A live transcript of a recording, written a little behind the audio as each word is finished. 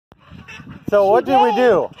So what did we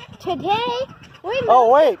do? Today, we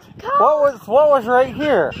Oh wait, what was right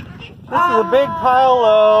here? This is a big pile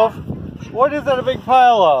of, what is that a big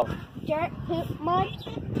pile of? Dirt, poop, mud.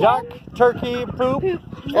 Duck, turkey, poop.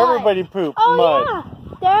 Mud. Everybody pooped mud.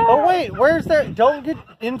 Yeah, Oh wait, where's their, don't get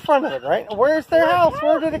in front of it, right? Where's their house?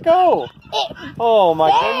 Where did it go? Oh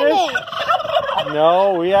my goodness.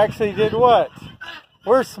 No, we actually did what?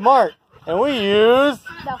 We're smart. And we used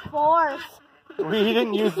the force. We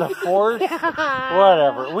didn't use the force.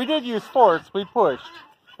 Whatever. We did use force. We pushed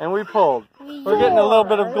and we pulled. We're getting a little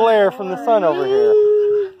bit of glare from the sun over here.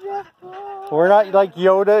 We're not like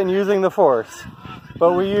Yoda and using the force.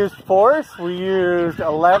 But we used force, we used a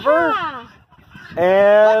lever,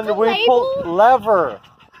 and we pulled lever.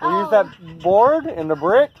 We used that board and the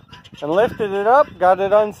brick and lifted it up, got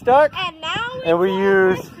it unstuck. And we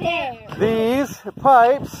used these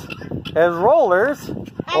pipes as rollers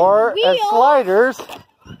or as sliders.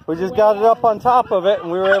 We just got it up on top of it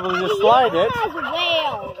and we were able to just slide it.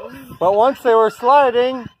 But once they were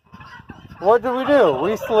sliding, what did we do?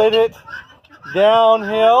 We slid it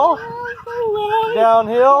downhill in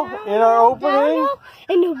our opening.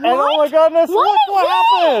 And oh my goodness, look what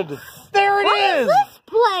happened! There it is! What is this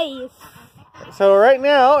place? So right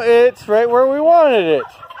now, it's right where we wanted it.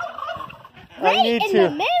 Right in the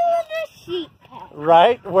middle of the sheep pen.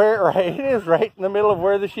 Right it is right in the middle of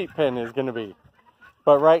where the sheep pen is going to be.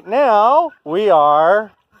 But right now, we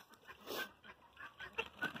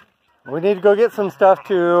need to go get some stuff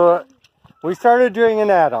we started doing an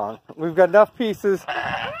add-on. We've got enough pieces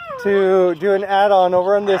to do an add-on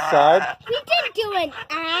over on this side. We did do an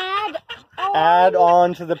add-on. Add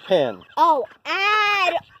on to the pen. Oh,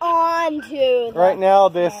 add on to the Right now,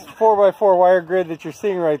 this 4x4 wire grid that you're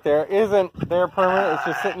seeing right there isn't there permanent. It's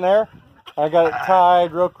just sitting there. I got it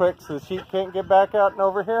tied real quick so the sheep can't get back out and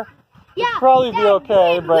over here. Yeah, it'll probably be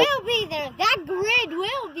okay, but will be there. That grid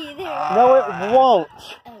will be there. No, it won't.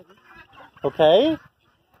 Okay?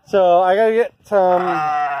 So I gotta get some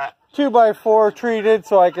 2x4 treated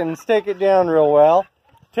so I can stake it down real well.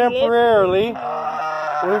 Temporarily, we've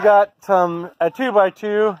got a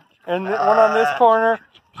 2x2 and one on this corner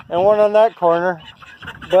and one on that corner.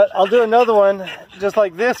 But I'll do another one just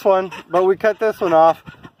like this one, but we cut this one off.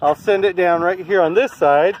 I'll send it down right here on this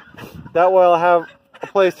side. That way I'll have a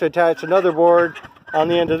place to attach another board on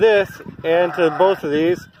the end of this and to both of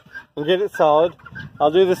these and get it solid.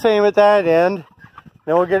 I'll do the same at that end.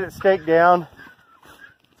 Then we'll get it staked down.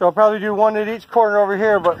 So I'll probably do one at each corner over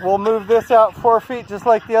here, but we'll move this out 4 feet just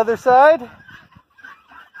like the other side.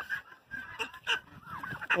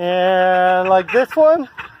 And like this one.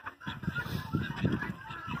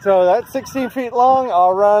 So that's 16 feet long.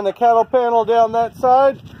 I'll run a cattle panel down that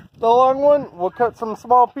side. The long one, we'll cut some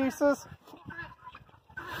small pieces.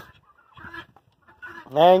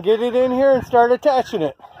 And get it in here and start attaching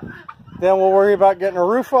it. Then we'll worry about getting a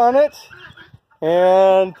roof on it.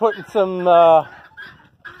 And putting some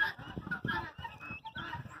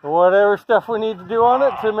whatever stuff we need to do on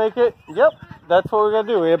it to make it, yep, that's what we're going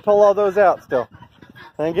to do. We have to pull all those out still.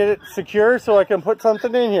 And get it secure so I can put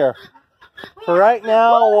something in here. For right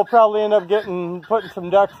now, we'll probably end up putting some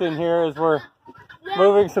ducks in here as we're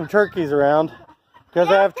moving some turkeys around. Because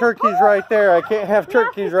I have turkeys right there. I can't have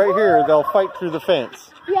turkeys right here. They'll fight through the fence.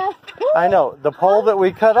 Yes. I know. The pole that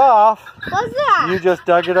we cut off, what's that? You just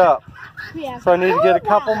dug it up. So I need to get a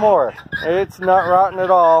couple more. It's not rotten at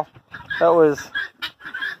all. That was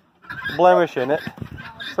blemish in it.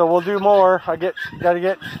 So we'll do more.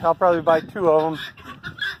 I'll probably buy 2 of them,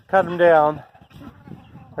 cut them down.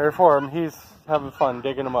 There for him. He's having fun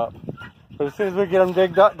digging them up. But as soon as we get them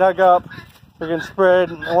dug up, we can spread.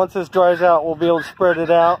 And once this dries out, we'll be able to spread it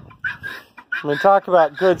out. I mean, talk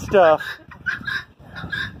about good stuff.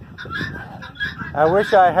 I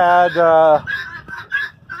wish I had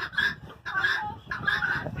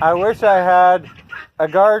a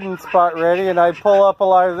garden spot ready and I'd pull up a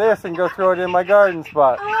lot of this and go throw it in my garden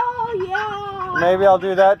spot. Oh, yeah. Maybe I'll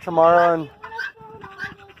do that tomorrow, and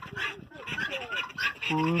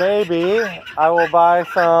maybe I will buy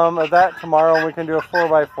some of that tomorrow and we can do a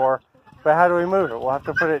 4x4. But how do we move it? We'll have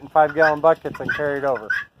to put it in 5-gallon buckets and carry it over.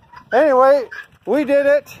 Anyway, we did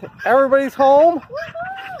it. Everybody's home.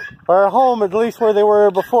 Or home, at least where they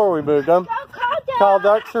were before we moved them. Cow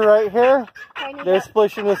ducks are right here. They're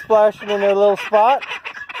splishing and splashing in their little spot.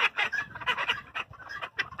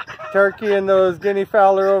 Turkey and those guinea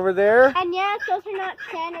fowl are over there. And yes, those are not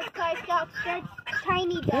standard size ducks. They're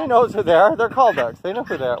tiny ducks. He knows who they are. They're call ducks. They know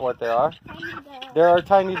what they are. There are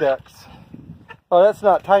tiny ducks. Oh, that's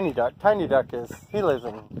not Tiny Duck. Tiny Duck he lives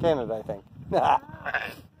in Canada, I think.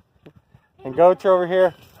 And goats are over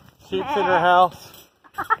here. Sheep's in her house.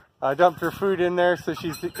 I dumped her food in there, so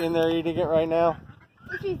she's in there eating it right now.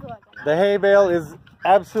 She's looking. The hay bale is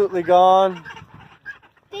absolutely gone.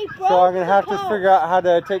 So I'm going to have to figure out how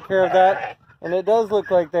to take care of that. And it does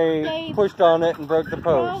look like they pushed on it and broke the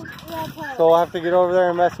post. So I'll have to get over there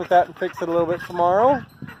and mess with that and fix it a little bit tomorrow.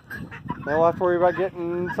 Then we'll have to worry about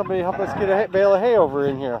getting somebody to help us get a bale of hay over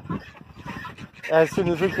in here as soon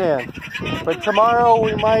as we can. But tomorrow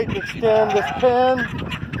we might extend this pen.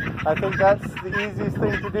 I think that's the easiest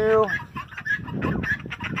thing to do.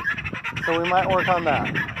 So we might work on that.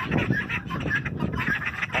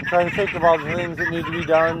 I'm trying to think of all the things that need to be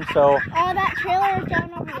done, so... Oh, that trailer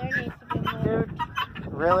down over there needs to be moved.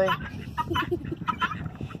 Dude, really?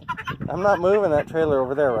 I'm not moving that trailer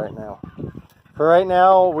over there right now. For right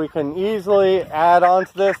now, we can easily add on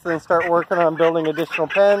to this and start working on building additional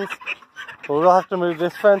pens. But we'll have to move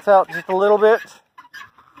this fence out just a little bit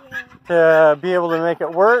to be able to make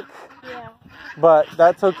it work. Yeah. But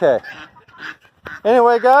that's okay.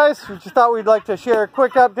 Anyway, guys, we just thought we'd like to share a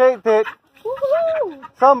quick update that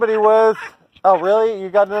somebody was... Oh, really? You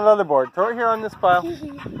got another board. Throw it here on this pile.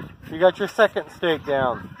 You got your second stake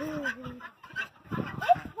down.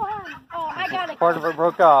 Oh, I got it. Part of it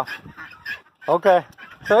broke off. Okay.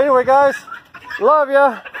 So anyway, guys, love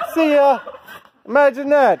ya. See ya. Imagine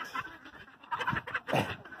that.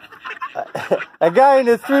 A guy and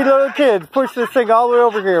his 3 little kids pushed this thing all the way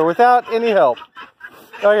over here without any help.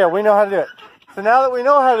 Oh yeah, we know how to do it. So now that we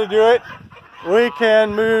know how to do it, we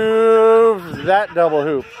can move that double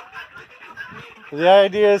hoop. The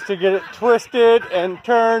idea is to get it twisted and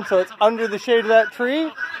turned so it's under the shade of that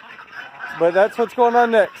tree. But that's what's going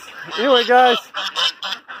on next. Anyway, guys,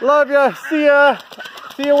 love ya. See ya.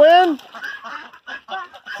 See you when?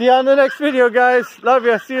 See you on the next video, guys. Love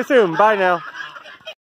ya. See you soon. Bye now.